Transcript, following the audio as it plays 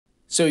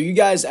So you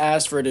guys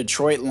asked for a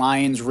Detroit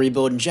Lions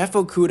rebuild, and Jeff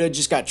Okudah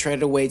just got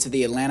traded away to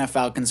the Atlanta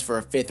Falcons for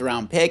a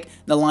fifth-round pick.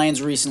 The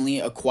Lions recently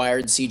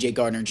acquired CJ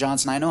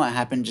Gardner-Johnson. I know it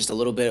happened just a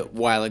little bit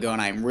while ago,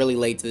 and I'm really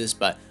late to this,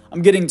 but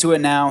I'm getting to it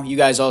now. You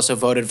guys also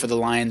voted for the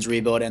Lions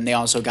rebuild, and they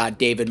also got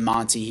David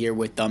Monty here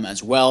with them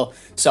as well.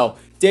 So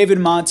David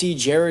Monty,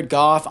 Jared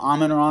Goff,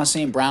 Amon-Ra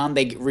St. Brown,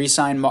 they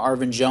re-signed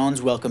Marvin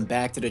Jones. Welcome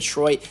back to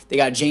Detroit. They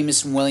got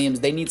Jameson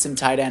Williams. They need some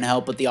tight end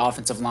help, but the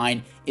offensive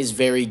line is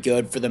very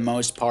good for the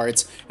most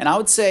parts. And I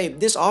would say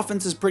this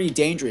offense is pretty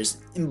dangerous.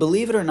 And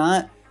believe it or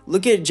not,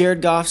 look at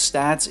Jared Goff's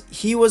stats.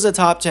 He was a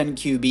top 10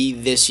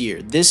 QB this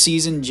year. This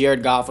season,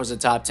 Jared Goff was a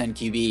top 10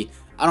 QB.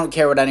 I don't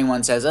care what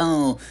anyone says.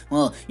 Oh,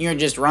 well, you're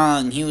just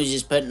wrong. He was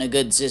just put in a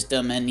good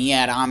system and he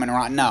had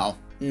Amon-Ra.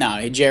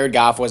 No, Jared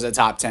Goff was a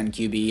top 10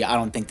 QB. I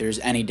don't think there's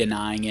any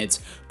denying it.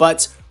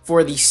 But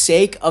for the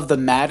sake of the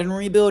Madden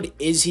rebuild,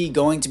 is he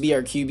going to be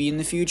our QB in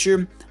the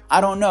future? I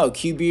don't know.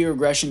 QB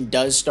regression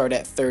does start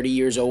at 30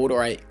 years old,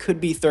 or it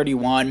could be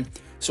 31.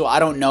 So I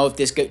don't know if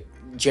this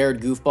Jared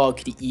Goofball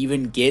could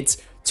even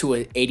get to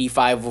an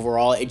 85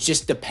 overall. It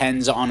just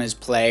depends on his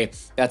play.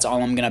 That's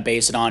all I'm going to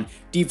base it on.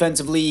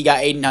 Defensively, you got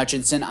Aiden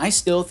Hutchinson. I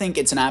still think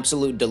it's an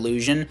absolute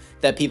delusion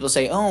that people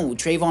say, oh,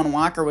 Trayvon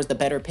Walker was the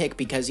better pick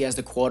because he has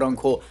the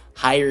quote-unquote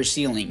higher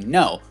ceiling.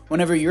 No.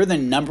 Whenever you're the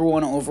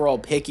 #1 overall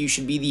pick, you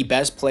should be the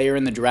best player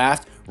in the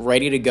draft,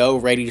 ready to go,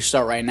 ready to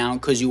start right now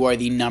because you are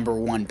the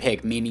 #1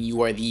 pick, meaning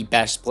you are the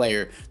best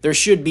player. There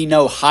should be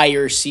no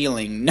higher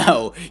ceiling.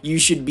 No, you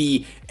should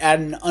be at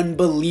an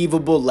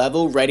unbelievable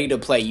level, ready to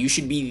play. You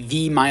should be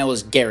the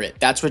Myles Garrett.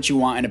 That's what you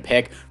want in a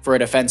pick for a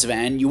defensive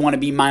end. You want to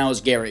be Myles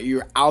Garrett.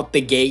 You're out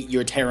the gate,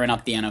 you're tearing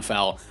up the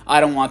NFL. I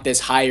don't want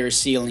this higher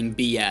ceiling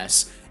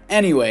BS.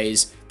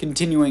 Anyways,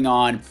 continuing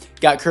on,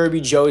 got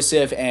Kirby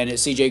Joseph and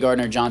CJ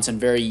Gardner-Johnson,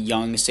 very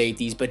young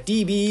safeties, but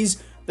DBs,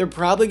 they're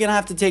probably going to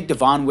have to take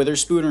Devon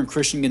Witherspoon or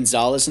Christian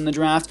Gonzalez in the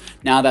draft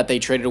now that they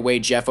traded away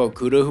Jeff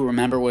Okudah, who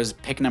remember was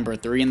pick number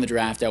 3 in the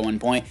draft at one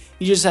point.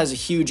 He just has a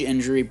huge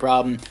injury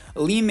problem.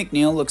 Liam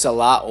McNeil looks a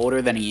lot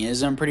older than he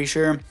is, I'm pretty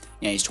sure.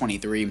 Yeah, he's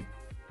 23.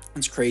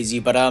 That's crazy,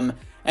 but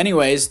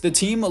anyways, the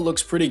team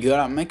looks pretty good.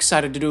 I'm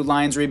excited to do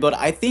Lions rebuild.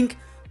 I think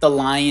the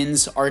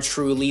Lions are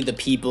truly the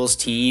people's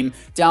team.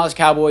 Dallas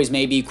Cowboys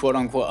may be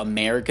quote-unquote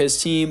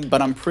America's team,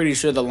 but I'm pretty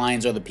sure the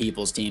Lions are the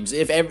people's teams.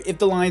 If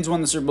the Lions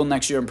won the Super Bowl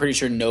next year, I'm pretty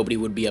sure nobody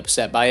would be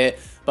upset by it.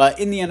 But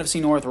in the NFC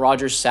North,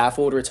 Roger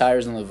Saffold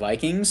retires on the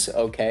Vikings.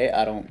 Okay,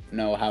 I don't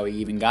know how he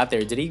even got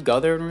there. Did he go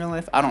there in real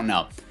life? I don't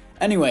know.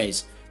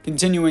 Anyways,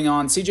 continuing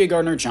on, CJ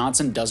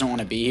Gardner-Johnson doesn't want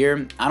to be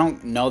here. I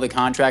don't know the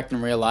contract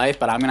in real life,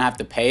 but I'm going to have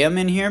to pay him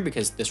in here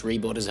because this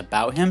rebuild is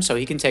about him, so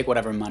he can take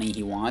whatever money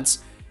he wants.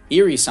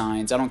 He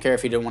resigns. I don't care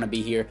if he didn't want to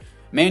be here.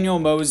 Manuel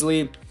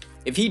Mosley,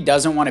 if he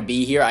doesn't want to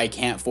be here, I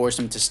can't force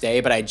him to stay,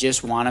 but I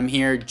just want him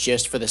here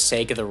just for the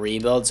sake of the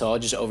rebuild, so I'll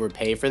just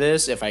overpay for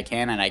this if I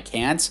can, and I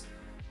can't.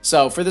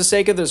 So for the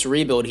sake of this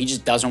rebuild, he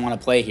just doesn't want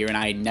to play here, and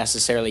I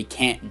necessarily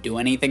can't do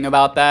anything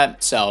about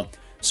that. So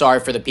sorry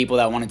for the people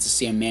that wanted to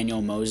see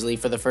Emmanuel Mosley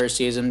for the first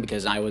season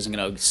because I wasn't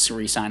going to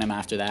re-sign him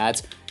after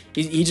that.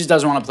 He just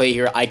doesn't want to play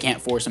here. I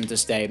can't force him to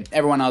stay.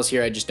 Everyone else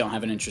here I just don't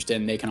have an interest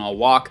in. They can all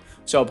walk.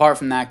 So apart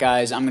from that,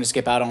 guys, I'm going to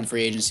skip out on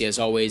free agency as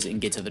always and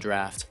get to the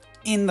draft.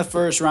 In the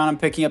first round, I'm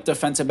picking up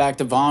defensive back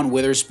Devon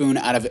Witherspoon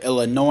out of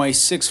Illinois,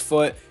 6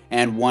 foot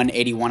and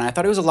 181. I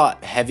thought he was a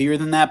lot heavier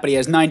than that, but he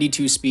has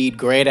 92 speed,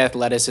 great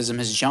athleticism.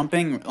 His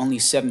jumping, only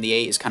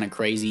 78, is kind of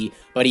crazy,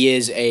 but he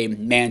is a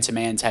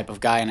man-to-man type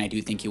of guy, and I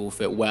do think he will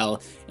fit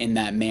well in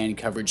that man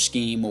coverage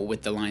scheme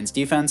with the Lions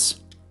defense.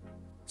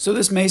 So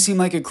this may seem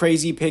like a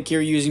crazy pick here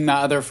using my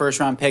other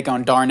first-round pick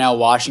on Darnell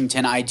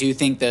Washington. I do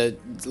think the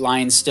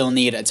Lions still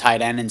need a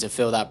tight end and to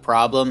fill that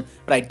problem,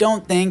 but I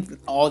don't think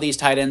all these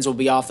tight ends will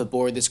be off the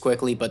board this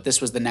quickly, but this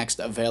was the next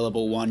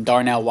available one.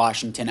 Darnell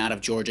Washington out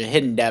of Georgia,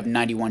 hidden dev,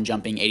 91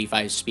 jumping,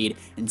 85 speed,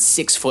 and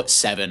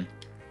 6'7".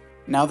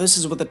 Now this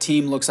is what the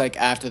team looks like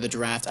after the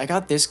draft. I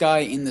got this guy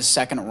in the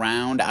second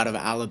round out of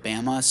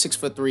Alabama,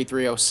 6'3",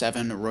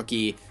 307,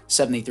 rookie,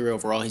 73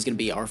 overall. He's going to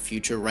be our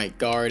future right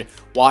guard.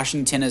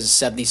 Washington is a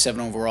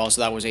 77 overall,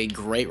 so that was a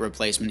great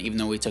replacement, even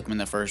though we took him in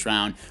the first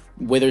round.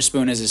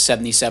 Witherspoon is a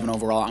 77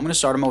 overall. I'm going to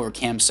start him over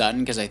Cam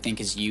Sutton because I think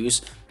his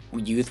youth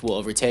will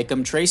overtake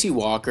him. Tracy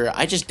Walker,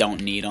 I just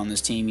don't need on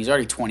this team. He's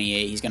already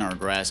 28. He's going to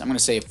regress. I'm going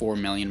to save $4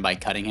 million by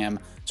cutting him,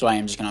 so I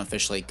am just going to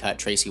officially cut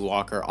Tracy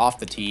Walker off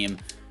the team.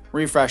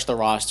 Refresh the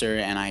roster,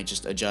 and I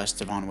just adjust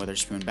Devon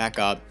Witherspoon back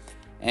up.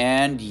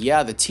 And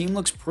yeah, the team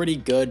looks pretty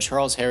good.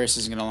 Charles Harris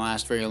isn't going to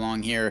last very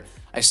long here.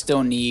 I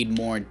still need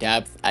more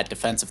depth at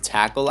defensive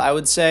tackle, I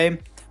would say.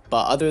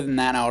 But other than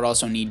that, I would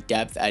also need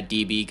depth at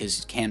DB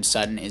because Cam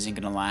Sutton isn't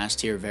going to last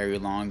here very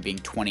long, being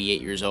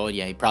 28 years old.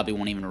 Yeah, he probably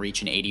won't even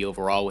reach an 80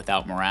 overall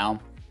without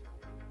morale.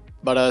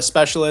 But a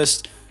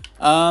specialist,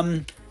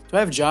 do I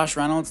have Josh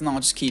Reynolds? No,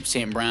 I'll just keep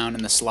St. Brown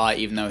in the slot,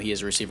 even though he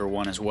is receiver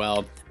 1 as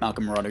well.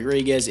 Malcolm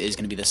Rodriguez is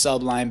going to be the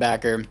sub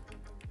linebacker.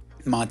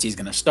 Monty's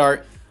going to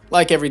start.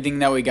 Like everything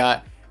that we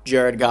got,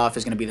 Jared Goff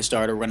is going to be the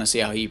starter. We're going to see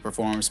how he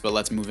performs, but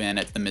let's move in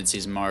at the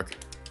midseason mark.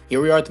 Here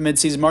we are at the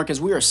midseason mark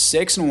as we are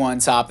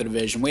 6-1 top of the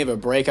division. We have a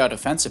breakout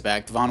defensive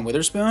back, Devon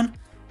Witherspoon.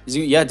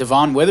 Yeah,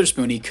 Devon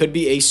Witherspoon. He could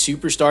be a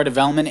superstar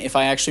development if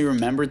I actually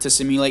remember to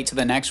simulate to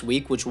the next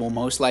week, which will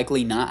most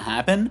likely not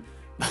happen.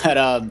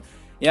 But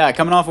yeah,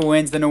 coming off of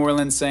wins, the New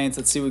Orleans Saints.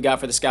 Let's see what we got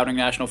for the scouting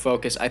national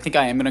focus. I think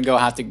I am gonna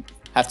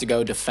have to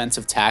go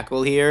defensive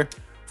tackle here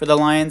for the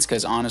Lions,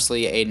 because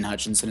honestly, Aiden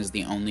Hutchinson is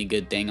the only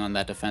good thing on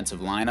that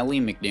defensive line.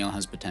 Ali McNeil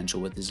has potential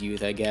with his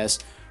youth, I guess.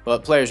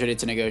 But players ready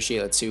to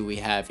negotiate. Let's see what we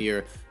have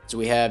here. So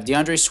we have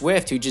DeAndre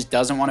Swift, who just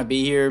doesn't want to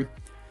be here.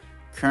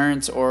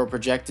 Current or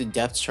projected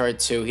depth chart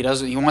too.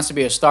 He wants to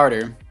be a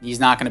starter. He's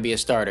not going to be a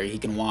starter. He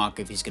can walk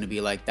if he's going to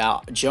be like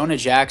that. Jonah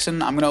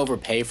Jackson, I'm going to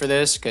overpay for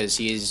this because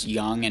he is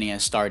young and he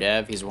has star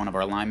dev. He's one of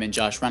our linemen.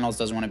 Josh Reynolds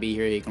doesn't want to be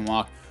here. He can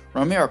walk.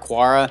 Romeo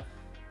Okwara,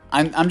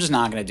 I'm just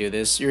not going to do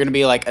this. You're going to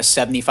be like a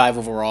 75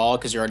 overall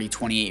because you're already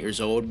 28 years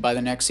old by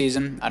the next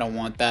season. I don't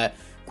want that.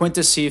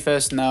 Quintus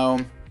Cephas, no.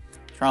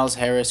 Charles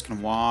Harris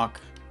can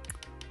walk.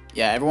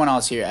 Yeah, everyone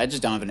else here, I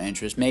just don't have an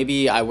interest.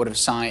 Maybe I would have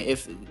signed,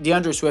 if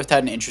DeAndre Swift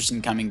had an interest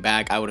in coming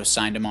back, I would have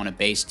signed him on a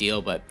base deal,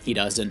 but he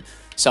doesn't.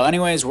 So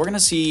anyways, we're going to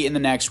see in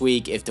the next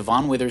week if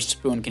Devon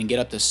Witherspoon can get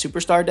up to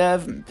superstar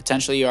dev.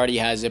 Potentially he already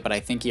has it, but I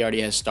think he already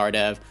has star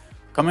dev.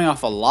 Coming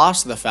off a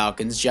loss to the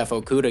Falcons, Jeff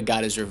Okudah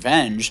got his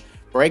revenge.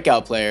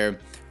 Breakout player.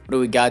 What do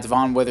we got?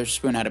 Devon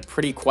Witherspoon had a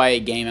pretty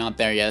quiet game out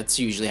there. Yeah, that's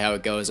usually how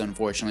it goes,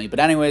 unfortunately. But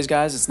anyways,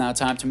 guys, it's now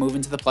time to move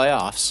into the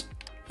playoffs.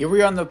 Here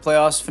we are in the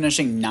playoffs,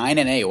 finishing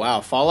 9-8.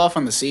 Wow, fall off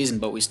on the season,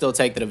 but we still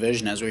take the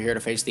division as we're here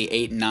to face the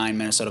 8-9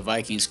 Minnesota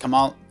Vikings,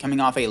 coming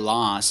off a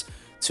loss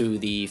to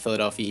the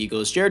Philadelphia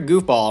Eagles. Jared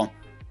Goofball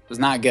was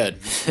not good.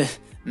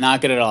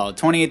 Not good at all.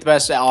 28th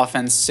best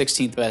offense,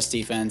 16th best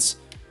defense.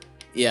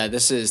 Yeah,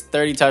 this is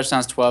 30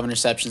 touchdowns, 12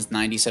 interceptions,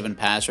 97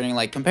 pass rating.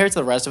 Like, compared to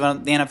the rest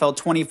of the NFL,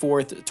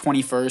 24th,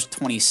 21st,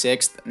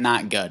 26th,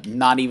 not good.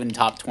 Not even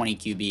top 20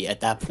 QB at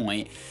that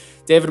point.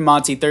 David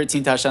Monty,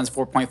 13 touchdowns,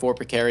 4.4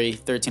 per carry,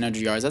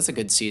 1,300 yards. That's a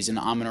good season.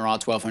 Amon-Ra,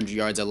 1,200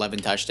 yards, 11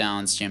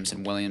 touchdowns.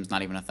 Jameson Williams,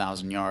 not even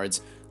 1,000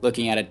 yards.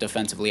 Looking at it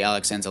defensively,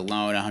 Alex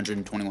Anzalone,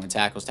 121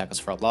 tackles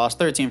for a loss,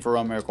 13 for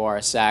Romeo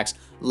Okwara, sacks,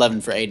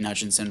 11 for Aiden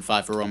Hutchinson,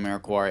 5 for Romeo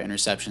Okwara,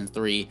 interceptions,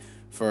 3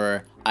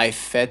 for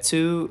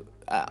Ifeatu.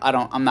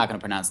 I'm not going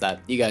to pronounce that.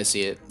 You guys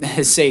see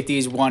it.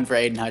 Safeties, 1 for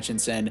Aiden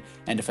Hutchinson,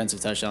 and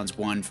defensive touchdowns,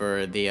 1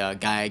 for the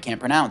guy I can't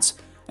pronounce.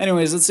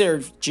 Anyways, let's see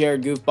if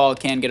Jared Goofball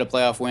can get a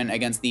playoff win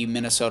against the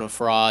Minnesota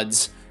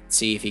Frauds. Let's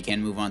see if he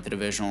can move on to the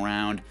divisional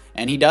round.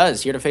 And he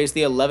does. Here to face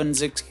the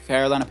 11-6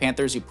 Carolina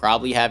Panthers, who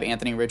probably have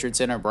Anthony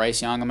Richardson or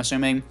Bryce Young, I'm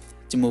assuming,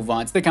 to move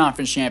on to the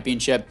conference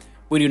championship.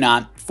 We do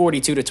not.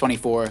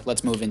 42-24.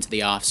 Let's move into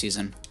the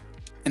offseason.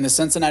 And the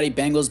Cincinnati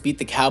Bengals beat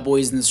the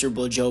Cowboys in the Super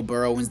Bowl. Joe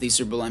Burrow wins the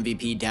Super Bowl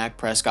MVP. Dak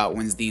Prescott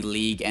wins the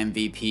league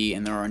MVP.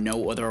 And there are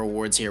no other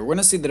awards here. We're going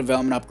to see the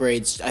development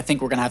upgrades. I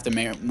think we're going to have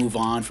to move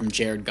on from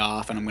Jared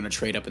Goff. And I'm going to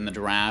trade up in the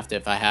draft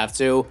if I have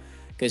to.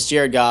 Because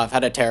Jared Goff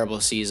had a terrible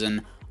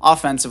season.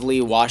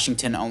 Offensively,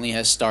 Washington only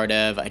has star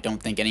dev. I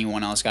don't think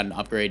anyone else got an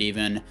upgrade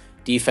even.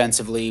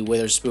 Defensively,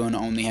 Witherspoon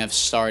only have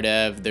star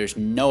dev. There's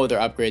no other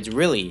upgrades.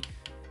 Really,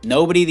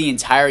 nobody the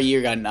entire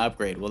year got an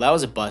upgrade. Well, that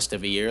was a bust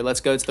of a year.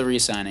 Let's go to the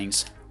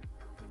re-signings.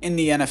 In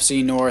the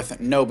NFC North,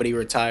 nobody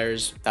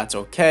retires. That's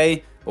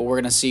okay. But we're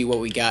going to see what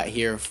we got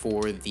here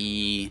for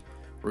the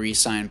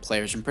re-signed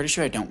players. I'm pretty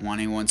sure I don't want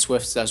anyone.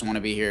 Swift doesn't want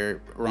to be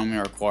here.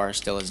 Romeo Okwara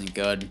still isn't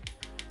good.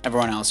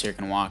 Everyone else here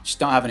can walk. Just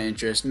don't have an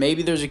interest.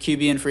 Maybe there's a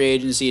QB in free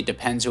agency. It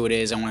depends who it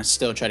is. I want to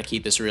still try to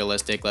keep this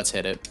realistic. Let's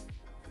hit it.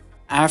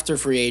 After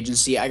free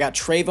agency, I got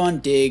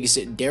Trayvon Diggs,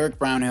 Derek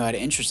Brown, who had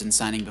interest in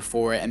signing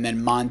before, and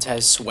then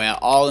Montez Sweat,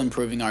 all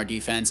improving our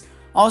defense.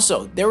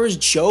 Also, there was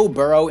Joe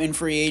Burrow in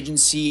free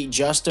agency,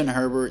 Justin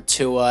Herbert,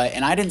 Tua,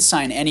 and I didn't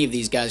sign any of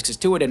these guys because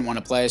Tua didn't want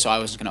to play, so I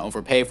wasn't going to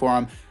overpay for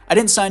him. I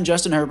didn't sign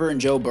Justin Herbert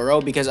and Joe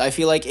Burrow because I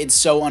feel like it's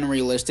so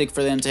unrealistic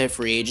for them to hit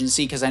free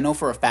agency, because I know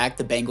for a fact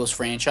the Bengals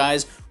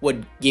franchise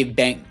would give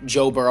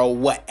Joe Burrow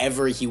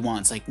whatever he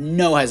wants, like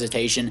no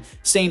hesitation.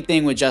 Same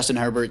thing with Justin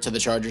Herbert to the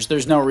Chargers.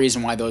 There's no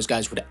reason why those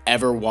guys would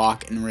ever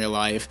walk in real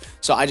life,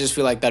 so I just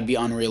feel like that'd be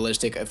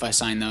unrealistic if I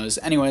sign those.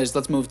 Anyways,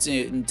 let's move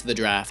into the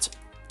draft.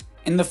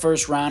 In the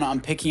first round, I'm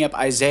picking up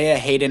Isaiah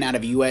Hayden out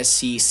of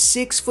USC,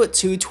 6'2",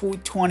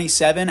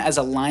 227 as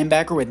a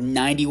linebacker with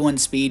 91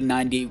 speed,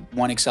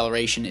 91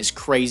 acceleration is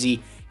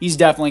crazy. He's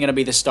definitely going to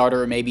be the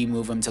starter, or maybe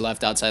move him to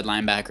left outside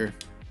linebacker.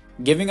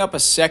 Giving up a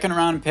second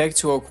round pick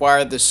to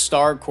acquire the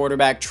star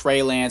quarterback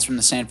Trey Lance from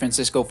the San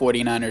Francisco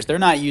 49ers. They're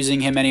not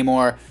using him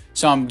anymore,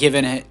 so I'm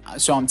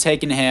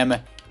taking him,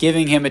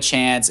 giving him a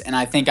chance, and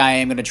I think I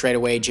am going to trade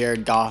away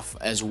Jared Goff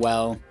as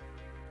well.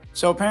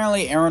 So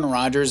apparently Aaron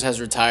Rodgers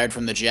has retired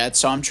from the Jets,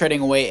 so I'm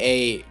trading away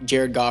a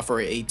Jared Goff for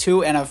a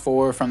 2 and a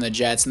 4 from the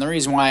Jets. And the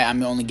reason why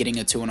I'm only getting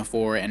a 2 and a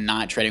 4 and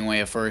not trading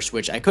away a first,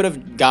 which I could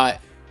have got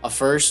a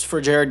first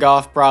for Jared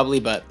Goff probably,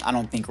 but I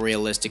don't think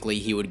realistically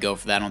he would go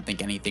for that. I don't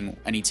think any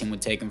team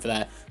would take him for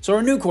that. So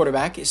our new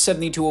quarterback is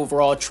 72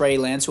 overall, Trey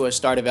Lance, who has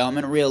star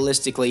development.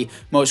 Realistically,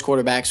 most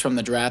quarterbacks from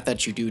the draft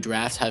that you do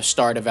draft have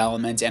star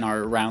development and are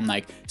around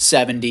like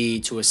 70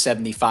 to a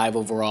 75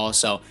 overall.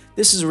 So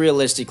this is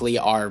realistically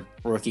our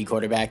rookie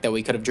quarterback that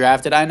we could have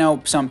drafted. I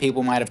know some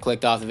people might have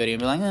clicked off the video and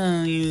be like,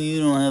 oh,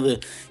 you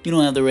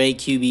don't have the right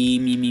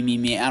QB,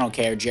 me. I don't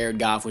care. Jared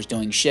Goff was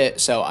doing shit,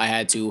 so I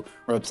had to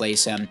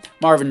replace him.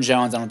 Marvin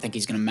Jones, I don't think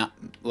he's going to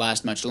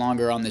last much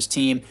longer on this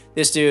team.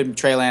 This dude,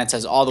 Trey Lance,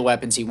 has all the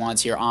weapons he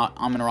wants here.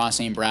 Amon-Ra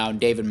St. Brown,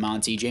 David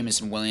Monty,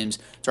 Jamison Williams,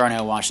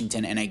 Darnell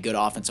Washington, and a good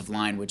offensive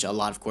line, which a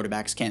lot of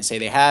quarterbacks can't say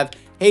they have.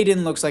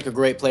 Hayden looks like a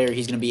great player.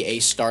 He's going to be a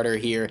starter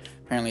here.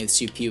 Apparently, the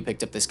CPU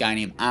picked up this guy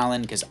named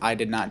Allen because I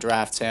did not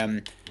draft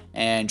him.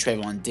 And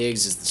Trayvon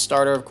Diggs is the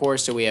starter, of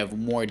course, so we have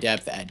more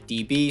depth at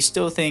DB.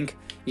 Still think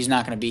he's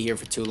not going to be here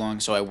for too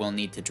long, so I will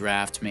need to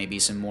draft maybe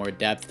some more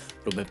depth,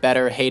 a little bit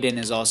better. Hayden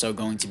is also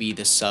going to be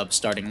the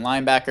sub-starting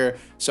linebacker.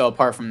 So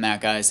apart from that,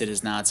 guys, it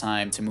is now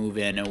time to move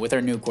in with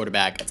our new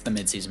quarterback at the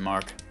midseason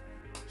mark.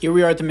 Here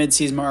we are at the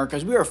midseason mark,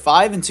 as we are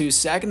 5-2,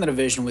 second in the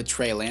division with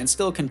Trey Lance,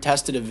 still a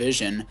contested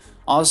division.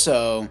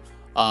 Also,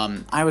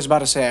 I was about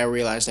to say I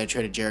realized I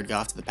traded Jared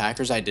Goff to the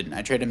Packers. I didn't.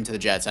 I traded him to the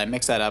Jets. I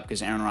mixed that up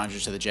because Aaron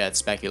Rodgers to the Jets,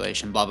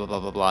 speculation, blah, blah, blah,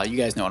 blah, blah. You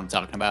guys know what I'm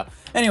talking about.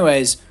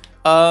 Anyways,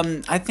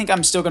 I think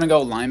I'm still going to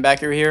go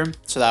linebacker here,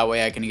 so that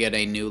way I can get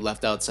a new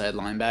left outside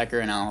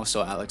linebacker, and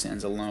also Alex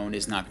Anzalone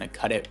is not going to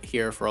cut it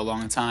here for a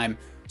long time.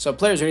 So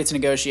players ready to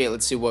negotiate.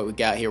 Let's see what we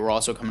got here. We're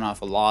also coming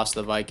off a loss to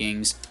the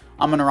Vikings.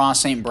 Amon-Ra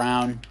St.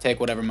 Brown,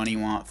 take whatever money you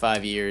want,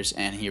 5 years,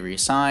 and he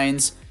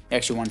resigns. He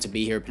actually wanted to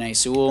be here. Penei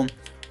Sewell,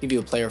 give you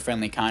a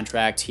player-friendly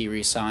contract. He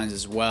resigns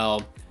as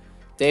well.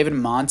 David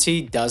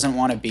Monty doesn't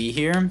want to be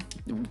here.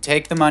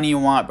 Take the money you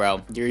want,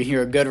 bro.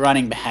 You're a good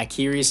running back.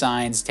 He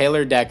resigns.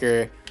 Taylor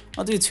Decker,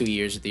 I'll do 2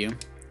 years with you.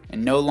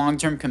 And no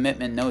long-term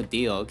commitment, no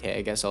deal. Okay,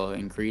 I guess I'll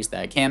increase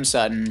that. Cam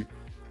Sutton,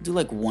 I'll do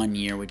like 1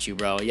 year with you,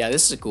 bro. Yeah,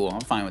 this is cool.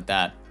 I'm fine with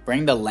that.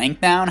 Bring the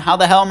length down? How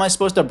the hell am I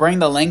supposed to bring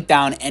the length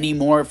down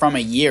anymore from a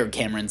year,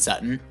 Cameron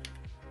Sutton?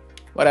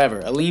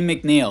 Whatever. Aleem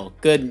McNeil.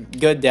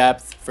 Good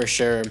depth, for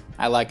sure.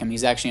 I like him.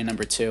 He's actually a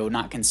number 2.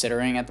 Not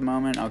considering at the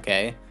moment.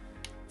 Okay.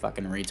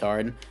 Fucking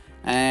retard.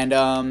 And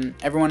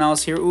everyone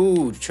else here.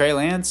 Ooh, Trey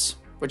Lance.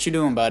 What you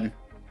doing, bud?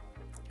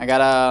 I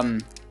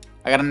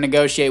gotta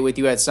negotiate with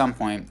you at some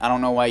point. I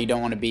don't know why you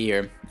don't want to be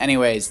here.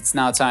 Anyways, it's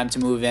now time to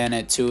move in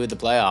at 2 of the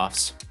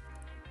playoffs.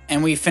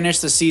 And we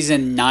finished the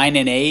season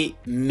 9-8,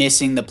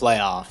 missing the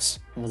playoffs.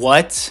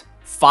 What?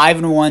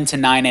 5-1 to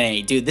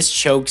 9-8. Dude, this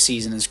choke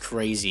season is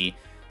crazy.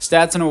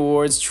 Stats and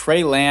awards,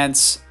 Trey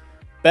Lance,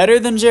 better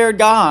than Jared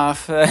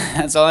Goff.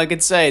 That's all I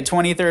could say.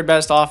 23rd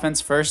best offense,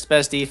 1st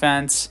best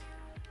defense.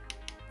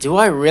 Do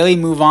I really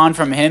move on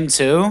from him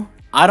too?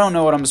 I don't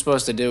know what I'm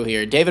supposed to do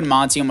here. David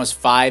Monty, almost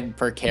 5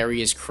 per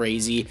carry is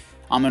crazy.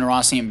 Amon-Ra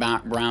St.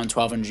 Brown,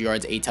 1,200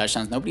 yards, 8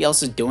 touchdowns. Nobody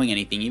else is doing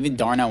anything. Even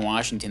Darnell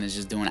Washington is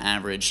just doing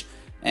average.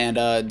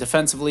 And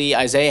defensively,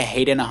 Isaiah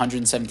Hayden,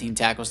 117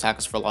 tackles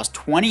for loss,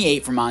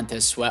 28 for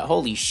Montez Sweat.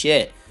 Holy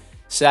shit.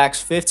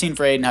 Sacks, 15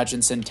 for Aiden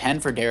Hutchinson,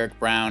 10 for Derek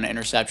Brown.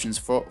 Interceptions,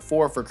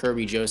 4 for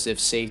Kirby Joseph.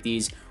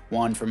 Safeties,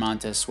 1 for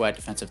Montez Sweat.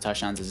 Defensive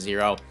touchdowns is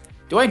 0.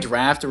 Do I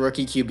draft a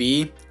rookie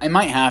QB? I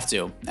might have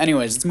to.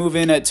 Anyways, let's move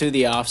in to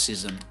the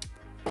offseason.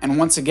 And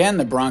once again,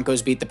 the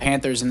Broncos beat the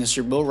Panthers in the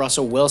Super Bowl.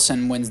 Russell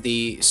Wilson wins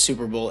the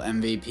Super Bowl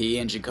MVP,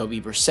 and Jacoby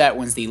Brissett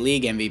wins the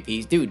league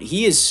MVP. Dude,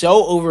 he is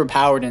so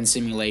overpowered in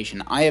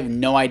simulation. I have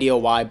no idea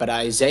why, but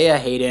Isaiah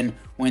Hayden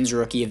wins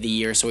Rookie of the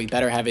Year, so we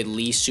better have at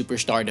least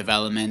superstar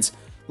development.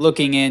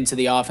 Looking into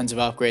the offensive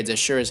upgrades, I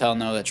sure as hell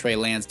know that Trey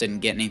Lance didn't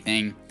get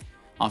anything.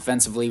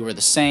 Offensively, we're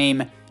the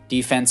same.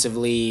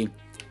 Defensively,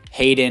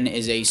 Hayden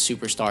is a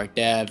superstar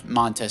dev.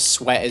 Montez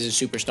Sweat is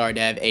a superstar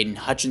dev. Aiden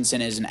Hutchinson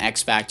is an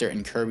X Factor.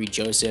 And Kirby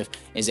Joseph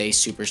is a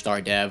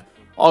superstar dev.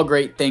 All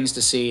great things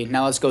to see.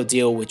 Now let's go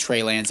deal with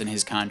Trey Lance and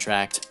his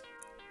contract.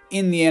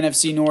 In the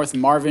NFC North,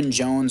 Marvin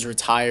Jones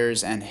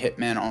retires and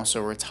Hitman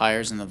also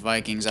retires in the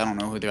Vikings. I don't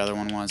know who the other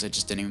one was. I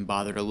just didn't even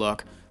bother to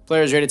look.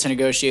 Players ready to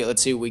negotiate.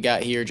 Let's see what we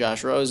got here.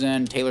 Josh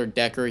Rosen, Taylor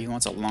Decker. He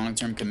wants a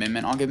long-term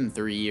commitment. I'll give him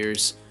 3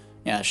 years.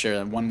 Yeah,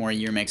 sure. 1 more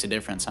year makes a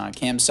difference, huh?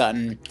 Cam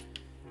Sutton.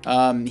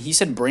 He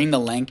said bring the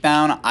length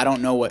down. I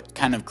don't know what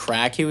kind of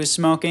crack he was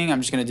smoking. I'm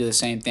just going to do the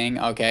same thing.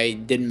 Okay,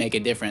 didn't make a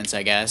difference,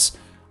 I guess.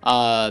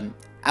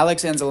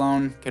 Alex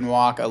Anzalone can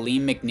walk.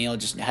 Aleem McNeil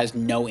just has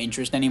no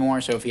interest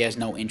anymore, so if he has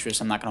no interest,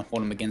 I'm not going to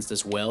hold him against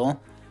his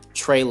will.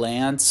 Trey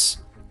Lance,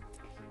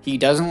 he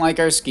doesn't like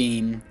our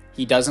scheme.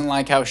 He doesn't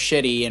like how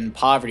shitty and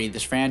poverty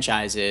this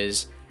franchise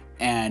is,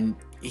 and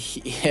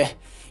yeah,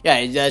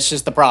 that's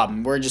just the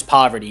problem. We're just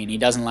poverty, and he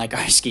doesn't like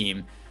our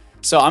scheme.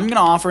 So I'm going to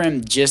offer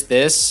him just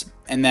this,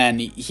 and then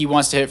he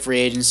wants to hit free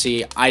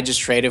agency. I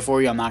just traded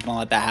for you. I'm not going to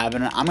let that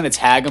happen. I'm going to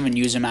tag him and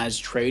use him as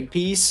trade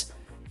piece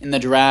in the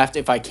draft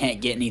if I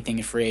can't get anything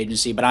in free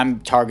agency, but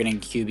I'm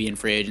targeting QB in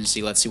free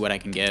agency. Let's see what I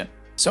can get.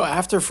 So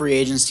after free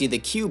agency, the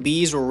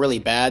QBs were really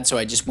bad, so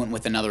I just went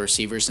with another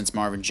receiver since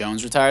Marvin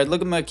Jones retired. Look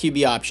at my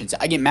QB options.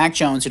 I get Mac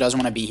Jones, who doesn't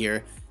want to be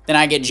here. Then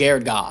I get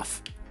Jared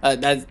Goff.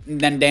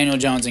 Then Daniel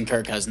Jones and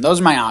Kirk Cousins.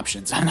 Those are my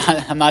options.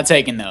 I'm not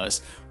taking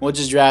those. We'll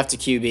just draft a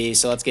QB,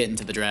 so let's get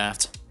into the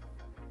draft.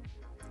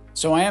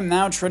 So I am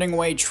now trading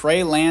away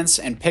Trey Lance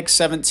and pick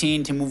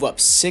 17 to move up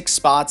 6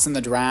 spots in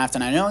the draft.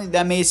 And I know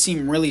that may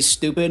seem really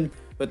stupid,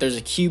 but there's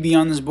a QB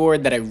on this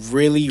board that I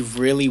really,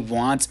 really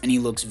want, and he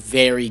looks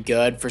very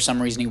good. For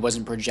some reason, he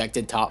wasn't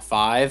projected top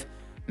 5.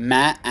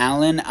 Matt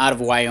Allen out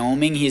of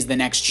Wyoming. He's the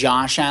next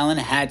Josh Allen.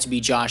 It had to be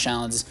Josh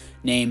Allen's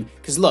name.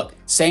 Because look,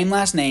 same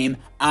last name,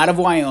 out of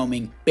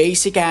Wyoming,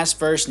 basic-ass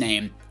first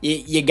name.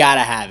 You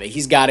gotta have it.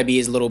 He's gotta be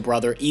his little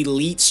brother.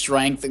 Elite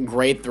strength,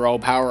 great throw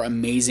power,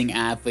 amazing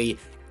athlete.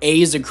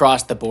 A's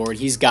across the board.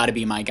 He's gotta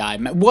be my guy.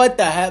 What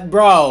the heck,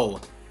 bro?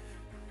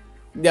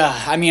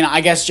 I mean, I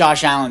guess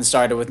Josh Allen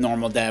started with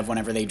normal dev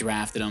whenever they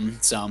drafted him.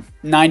 So,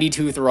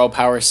 92 throw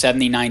power,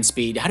 79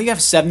 speed. How do you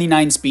have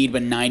 79 speed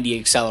but 90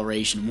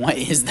 acceleration? What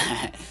is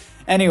that?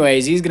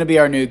 Anyways, he's going to be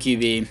our new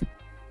QB.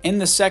 In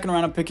the second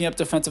round, I'm picking up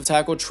defensive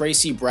tackle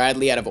Tracy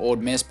Bradley out of Ole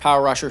Miss.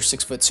 Power rusher,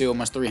 6'2",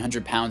 almost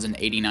 300 pounds and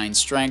 89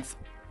 strength.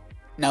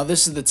 Now,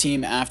 this is the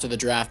team after the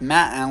draft.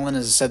 Matt Allen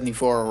is a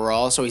 74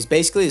 overall, so he's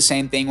basically the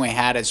same thing we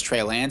had as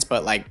Trey Lance,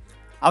 but like,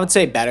 I would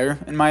say better,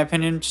 in my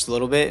opinion, just a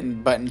little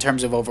bit. But in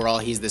terms of overall,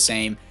 he's the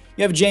same.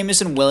 You have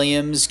Jamison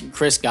Williams,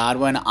 Chris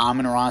Godwin,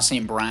 Amon-Ra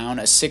St. Brown,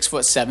 a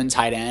 6'7"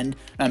 tight end,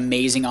 an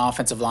amazing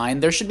offensive line.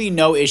 There should be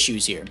no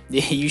issues here.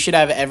 You should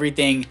have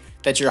everything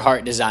that your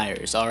heart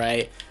desires, all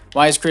right?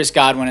 Why is Chris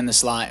Godwin in the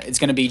slot? It's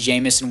going to be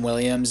Jamison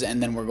Williams,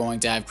 and then we're going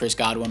to have Chris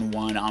Godwin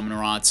 1,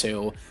 Amon-Ra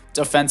 2.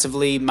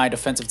 Defensively, my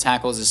defensive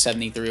tackle is a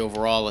 73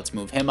 overall. Let's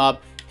move him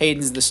up.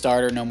 Hayden's the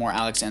starter. No more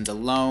Alex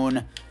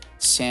Anzalone.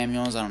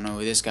 Samuels, I don't know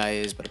who this guy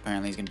is, but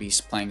apparently he's going to be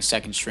playing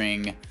second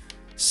string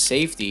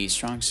safety,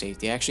 strong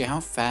safety. Actually, how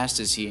fast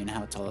is he and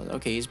how tall is he?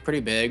 Okay, he's pretty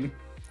big.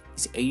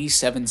 He's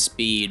 87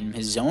 speed.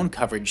 His zone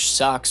coverage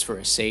sucks for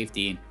a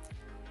safety.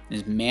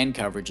 His man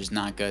coverage is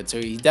not good, so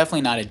he's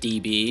definitely not a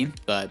DB,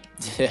 but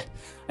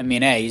I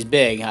mean, hey, he's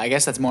big. I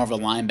guess that's more of a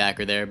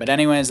linebacker there. But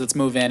anyways, let's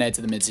move in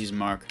to the midseason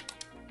mark.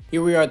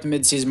 Here we are at the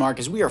midseason mark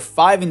as we are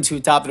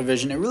 5-2 top of the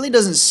division. It really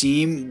doesn't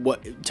seem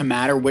to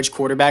matter which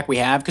quarterback we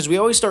have because we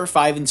always start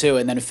 5-2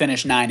 and then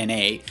finish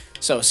 9-8.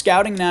 So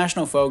scouting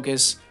national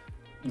focus.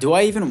 Do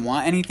I even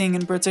want anything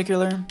in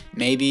particular?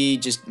 Maybe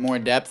just more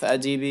depth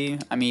at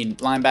DB. I mean,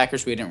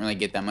 linebackers, we didn't really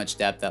get that much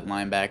depth at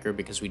linebacker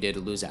because we did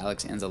lose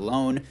Alex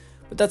Anzalone,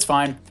 but that's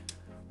fine.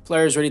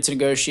 Players ready to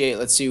negotiate.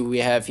 Let's see who we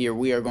have here.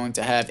 We are going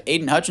to have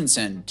Aiden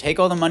Hutchinson. Take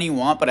all the money you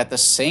want, but at the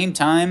same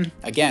time,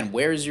 again,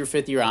 where is your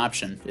 5th-year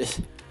option?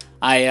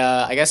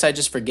 I guess I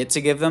just forget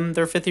to give them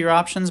their 5th-year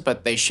options,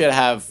 but they should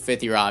have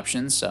 5th-year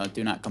options, so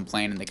do not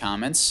complain in the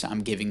comments.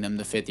 I'm giving them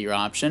the 5th-year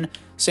option.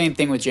 Same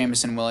thing with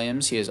Jamison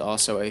Williams. He is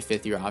also a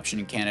 5th-year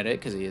option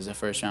candidate because he is a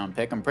first-round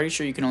pick. I'm pretty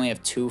sure you can only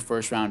have 2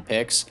 first-round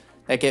picks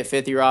that get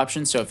 5th-year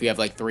options, so if you have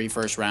like 3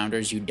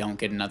 first-rounders, you don't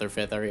get another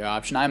 5th-year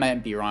option. I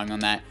might be wrong on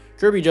that.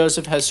 Kirby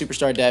Joseph has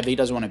superstar dev. He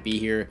doesn't want to be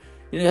here.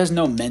 He has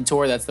no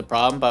mentor. That's the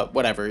problem, but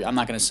whatever. I'm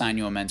not going to sign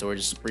you a mentor.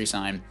 Just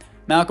resign.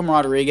 Malcolm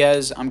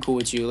Rodriguez, I'm cool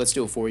with you. Let's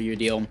do a 4-year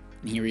deal.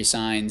 And he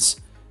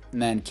resigns.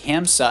 And then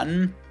Cam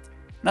Sutton,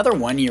 another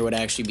 1 year would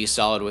actually be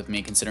solid with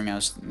me, considering I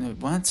was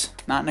what?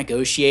 Not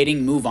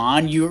negotiating. Move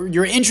on.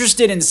 You're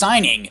interested in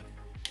signing.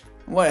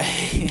 What?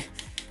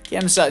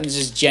 Cam Sutton's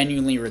just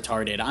genuinely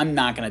retarded. I'm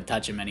not gonna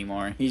touch him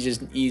anymore. He's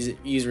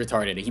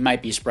retarded. He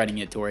might be spreading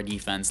it to our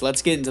defense.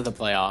 Let's get into the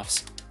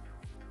playoffs.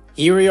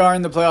 Here we are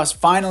in the playoffs,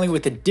 finally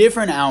with a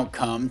different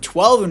outcome.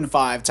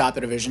 12-5 top of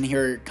the division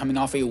here, coming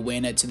off a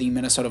win to the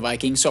Minnesota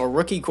Vikings. So a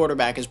rookie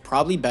quarterback is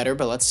probably better,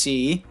 but let's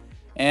see.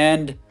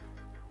 And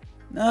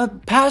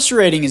passer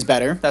rating is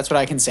better. That's what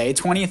I can say.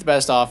 20th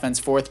best offense,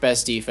 4th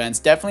best defense.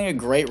 Definitely a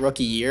great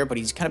rookie year, but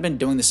he's kind of been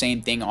doing the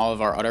same thing all of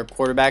our other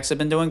quarterbacks have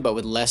been doing, but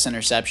with less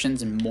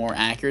interceptions and more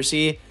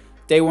accuracy.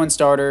 Day 1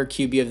 starter,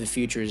 QB of the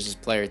future is his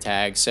player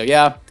tag. So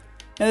yeah.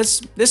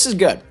 This is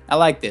good. I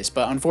like this,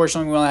 but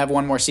unfortunately, we only have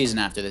 1 more season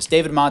after this.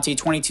 David Monty,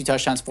 22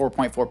 touchdowns,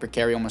 4.4 per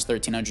carry, almost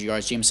 1,300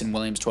 yards. Jameson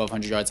Williams,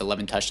 1,200 yards,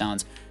 11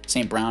 touchdowns.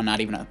 St. Brown, not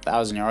even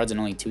 1,000 yards and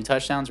only 2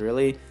 touchdowns,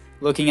 really?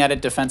 Looking at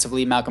it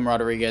defensively, Malcolm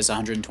Rodriguez,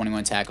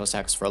 121 tackles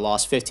for a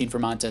loss, 15 for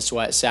Montez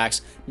Sweat,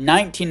 sacks,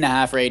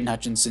 19.5 for Aiden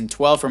Hutchinson,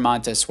 12 for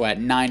Montez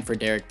Sweat, 9 for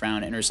Derek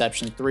Brown,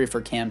 interceptions, 3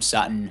 for Cam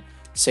Sutton,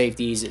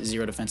 safeties,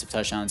 0 defensive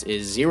touchdowns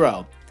is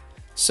 0.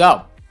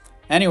 So,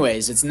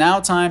 anyways, it's now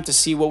time to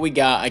see what we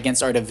got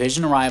against our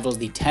division rivals,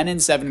 the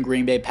 10-7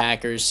 Green Bay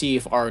Packers. See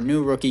if our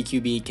new rookie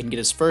QB can get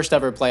his first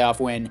ever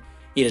playoff win.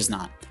 He does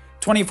not.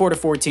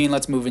 24-14,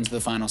 let's move into the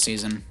final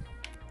season.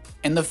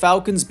 And the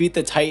Falcons beat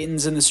the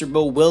Titans in the Super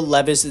Bowl. Will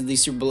Levis is the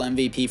Super Bowl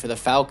MVP for the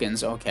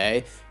Falcons.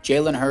 Okay.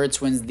 Jalen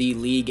Hurts wins the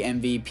league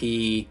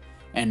MVP.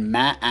 And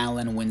Matt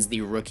Allen wins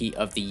the Rookie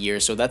of the Year.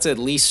 So that's at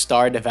least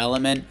star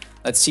development.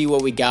 Let's see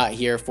what we got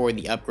here for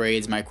the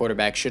upgrades. My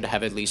quarterback should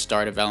have at least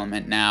star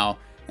development now.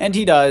 And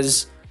he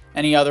does.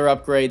 Any other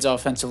upgrades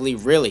offensively?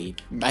 Really?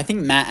 I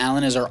think Matt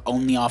Allen is our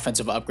only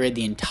offensive upgrade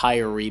the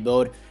entire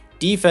rebuild.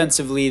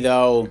 Defensively,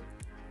 though,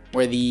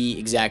 we're the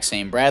exact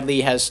same.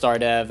 Bradley has star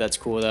dev. That's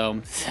cool,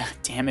 though.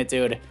 Damn it,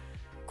 dude.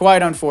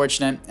 Quite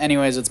unfortunate.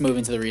 Anyways, let's move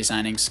into the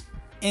re-signings.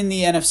 In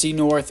the NFC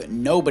North,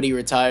 nobody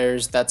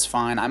retires. That's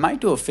fine. I might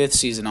do a 5th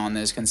season on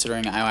this,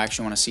 considering I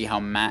actually want to see how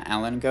Matt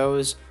Allen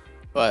goes.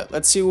 But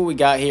let's see what we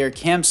got here.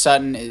 Cam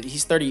Sutton,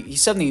 he's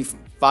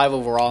 75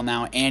 overall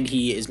now, and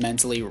he is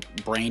mentally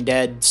brain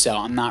dead, so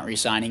I'm not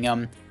re-signing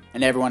him.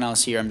 And everyone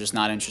else here I'm just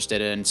not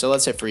interested in. So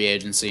let's hit free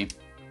agency.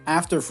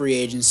 After free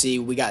agency,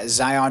 we got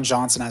Zion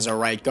Johnson as our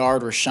right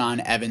guard,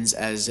 Rashaan Evans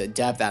as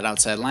depth at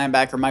outside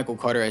linebacker, Michael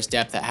Carter as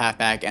depth at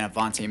halfback, and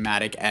Avonte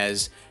Maddox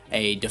as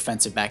a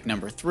defensive back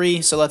number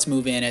 3. So let's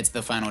move into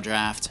the final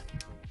draft.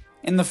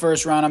 In the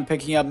first round, I'm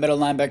picking up middle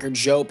linebacker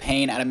Joe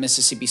Payne out of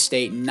Mississippi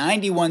State.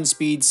 91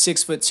 speed,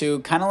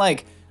 6'2", kind of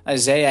like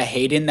Isaiah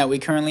Hayden that we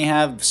currently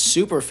have.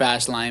 Super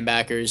fast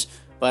linebackers,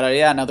 but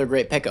yeah, another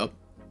great pickup.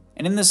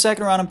 And in the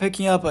second round, I'm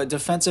picking up a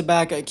defensive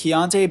back,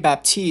 Keontae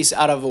Baptiste,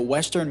 out of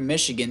Western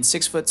Michigan.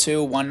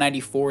 6'2",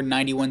 194,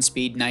 91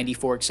 speed,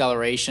 94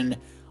 acceleration.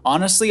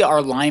 Honestly,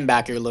 our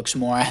linebacker looks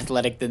more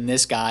athletic than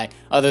this guy,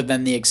 other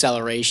than the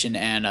acceleration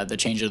and the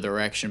change of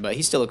direction, but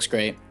he still looks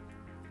great.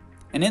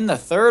 And in the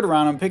third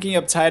round, I'm picking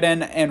up tight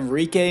end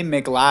Enrique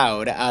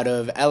McLeod out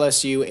of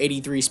LSU.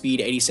 83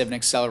 speed, 87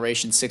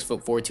 acceleration,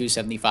 6'4",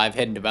 275,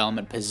 hidden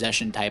development,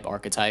 possession type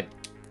archetype.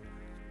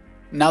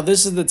 Now,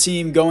 this is the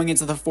team going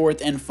into the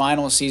 4th and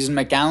final season.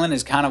 McAllen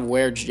is kind of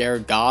where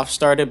Jared Goff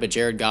started, but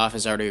Jared Goff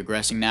is already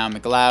regressing now.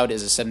 McLeod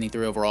is a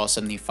 73 overall,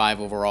 75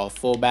 overall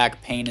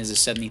fullback. Payne is a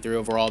 73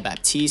 overall.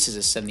 Baptiste is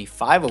a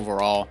 75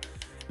 overall.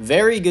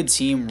 Very good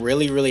team.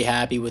 Really, really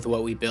happy with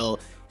what we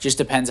built. Just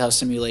depends how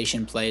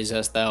simulation plays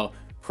us, though.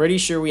 Pretty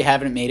sure we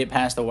haven't made it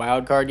past the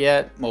wild card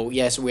yet. Well,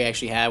 yes, we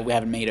actually have. We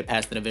haven't made it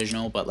past the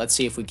divisional, but let's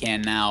see if we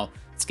can now.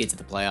 Let's get to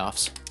the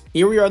playoffs.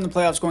 Here we are in the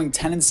playoffs going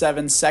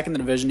 10-7, second in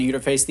the division. Here to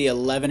face the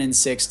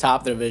 11-6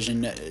 top of the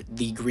division,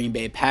 the Green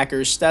Bay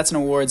Packers. Stats and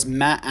awards,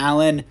 Matt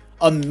Allen,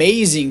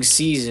 amazing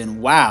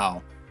season.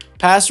 Wow.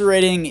 Passer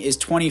rating is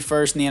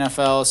 21st in the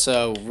NFL,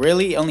 so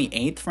really only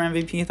 8th for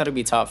MVP. I thought it'd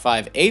be top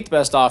 5. 8th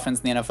best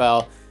offense in the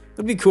NFL. It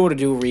would be cool to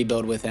do a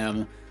rebuild with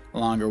him. A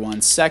longer one.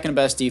 Second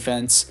best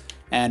defense.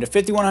 And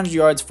 5,100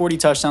 yards, 40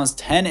 touchdowns,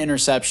 10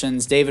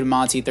 interceptions. David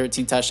Monty,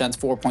 13 touchdowns,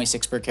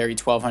 4.6 per carry,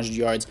 1,200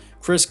 yards.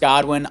 Chris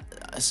Godwin,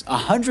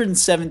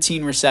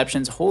 117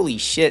 receptions. Holy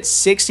shit,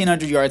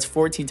 1,600 yards,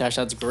 14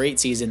 touchdowns. Great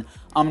season.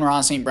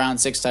 Amon-Ra St. Brown,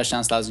 6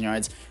 touchdowns, 1,000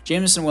 yards.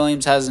 Jameson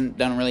Williams hasn't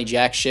done really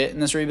jack shit in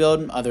this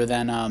rebuild other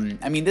than,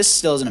 I mean, this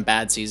still isn't a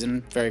bad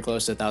season. Very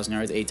close to 1,000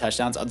 yards, 8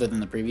 touchdowns other than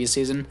the previous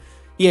season.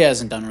 He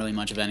hasn't done really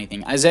much of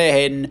anything. Isaiah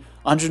Hayden,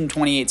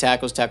 128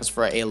 tackles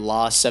for a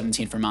loss,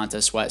 17 for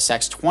Montez Sweat.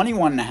 Sacks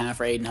 21.5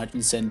 for Aiden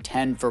Hutchinson,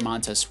 10 for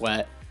Montez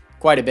Sweat.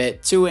 Quite a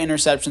bit. 2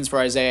 interceptions for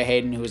Isaiah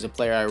Hayden, who is a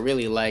player I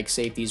really like.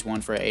 Safeties, 1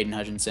 for Aiden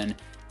Hutchinson,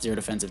 0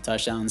 defensive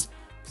touchdowns.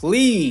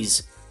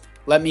 Please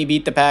let me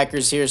beat the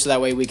Packers here so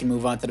that way we can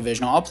move on to the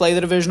divisional. I'll play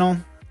the divisional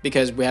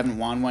because we haven't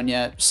won one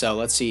yet, so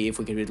let's see if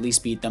we could at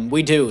least beat them.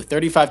 We do,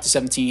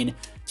 35-17.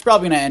 It's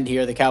probably going to end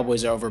here. The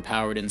Cowboys are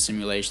overpowered in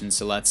simulations,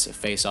 so let's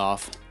face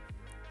off.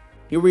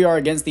 Here we are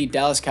against the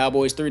Dallas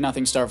Cowboys.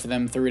 3-0 start for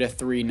them.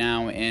 3-3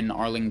 now in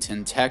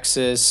Arlington,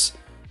 Texas.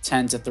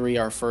 10-3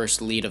 our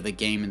first lead of the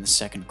game in the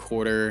second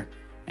quarter.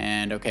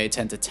 And okay,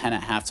 10-10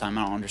 at halftime.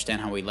 I don't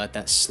understand how we let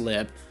that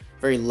slip.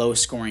 Very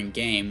low-scoring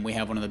game. We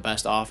have one of the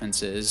best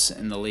offenses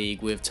in the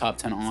league. We have top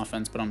 10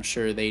 offense, but I'm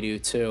sure they do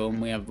too.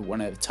 And we have one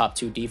of the top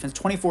 2 defense.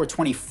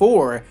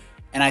 24-24,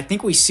 and I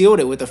think we sealed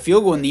it with a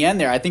field goal in the end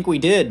there. I think we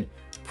did.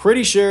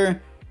 Pretty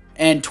sure.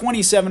 And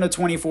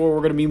 27-24, we're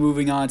going to be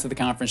moving on to the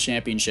conference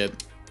championship.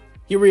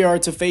 Here we are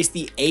to face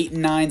the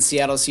 8-9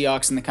 Seattle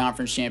Seahawks in the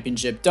conference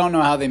championship. Don't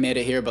know how they made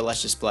it here, but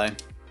let's just play.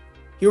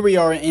 Here we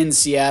are in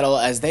Seattle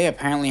as they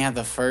apparently have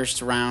the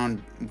first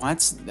round.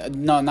 What?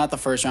 No, not the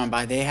first round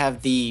bye. They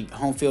have the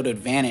home field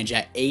advantage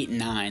at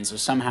 8-9, so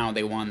somehow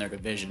they won their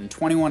division.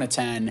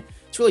 21-10.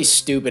 It's really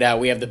stupid how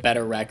we have the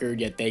better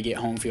record, yet they get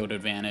home field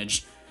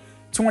advantage.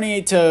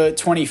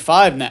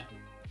 28-25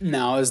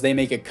 now as they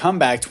make a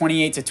comeback.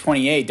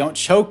 28-28. Don't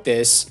choke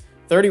this.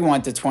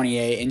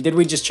 31-28. And did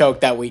we just choke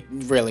that? We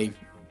really,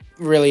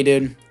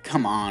 dude?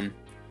 Come on.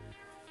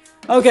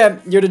 Okay,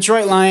 your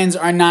Detroit Lions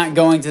are not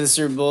going to the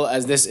Super Bowl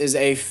as this is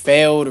a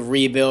failed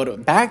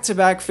rebuild.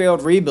 Back-to-back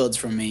failed rebuilds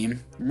from me.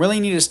 Really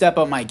need to step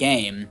up my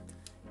game.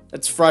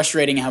 That's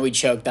frustrating how we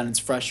choked on. It's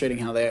frustrating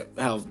how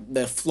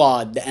the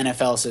flawed the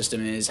NFL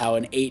system is, how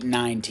an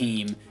 8-9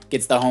 team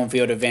gets the home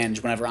field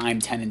advantage whenever I'm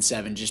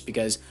 10-7 just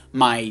because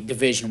my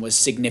division was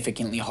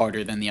significantly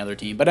harder than the other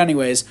team. But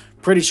anyways,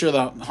 pretty sure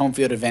the home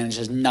field advantage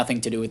has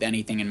nothing to do with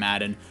anything in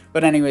Madden.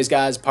 But anyways,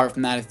 guys, apart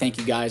from that, I thank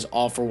you guys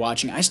all for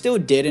watching. I still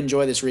did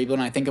enjoy this rebuild,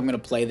 and I think I'm going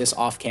to play this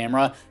off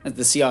camera as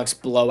the Seahawks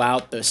blow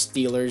out the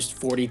Steelers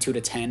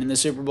 42-10 in the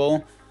Super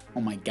Bowl. Oh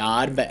my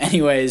God. But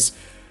anyways,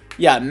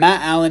 yeah,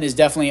 Matt Allen is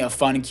definitely a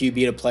fun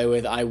QB to play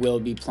with. I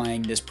will be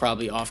playing this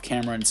probably off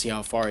camera and see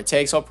how far it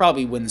takes. I'll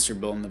probably win the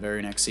Super Bowl in the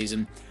very next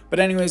season. But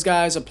anyways,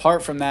 guys,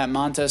 apart from that,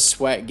 Montez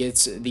Sweat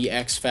gets the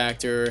X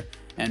Factor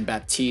and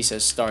Baptiste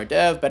as star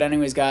dev. But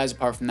anyways, guys,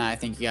 apart from that, I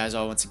thank you guys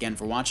all once again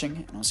for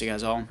watching, and I'll see you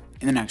guys all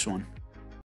in the next one.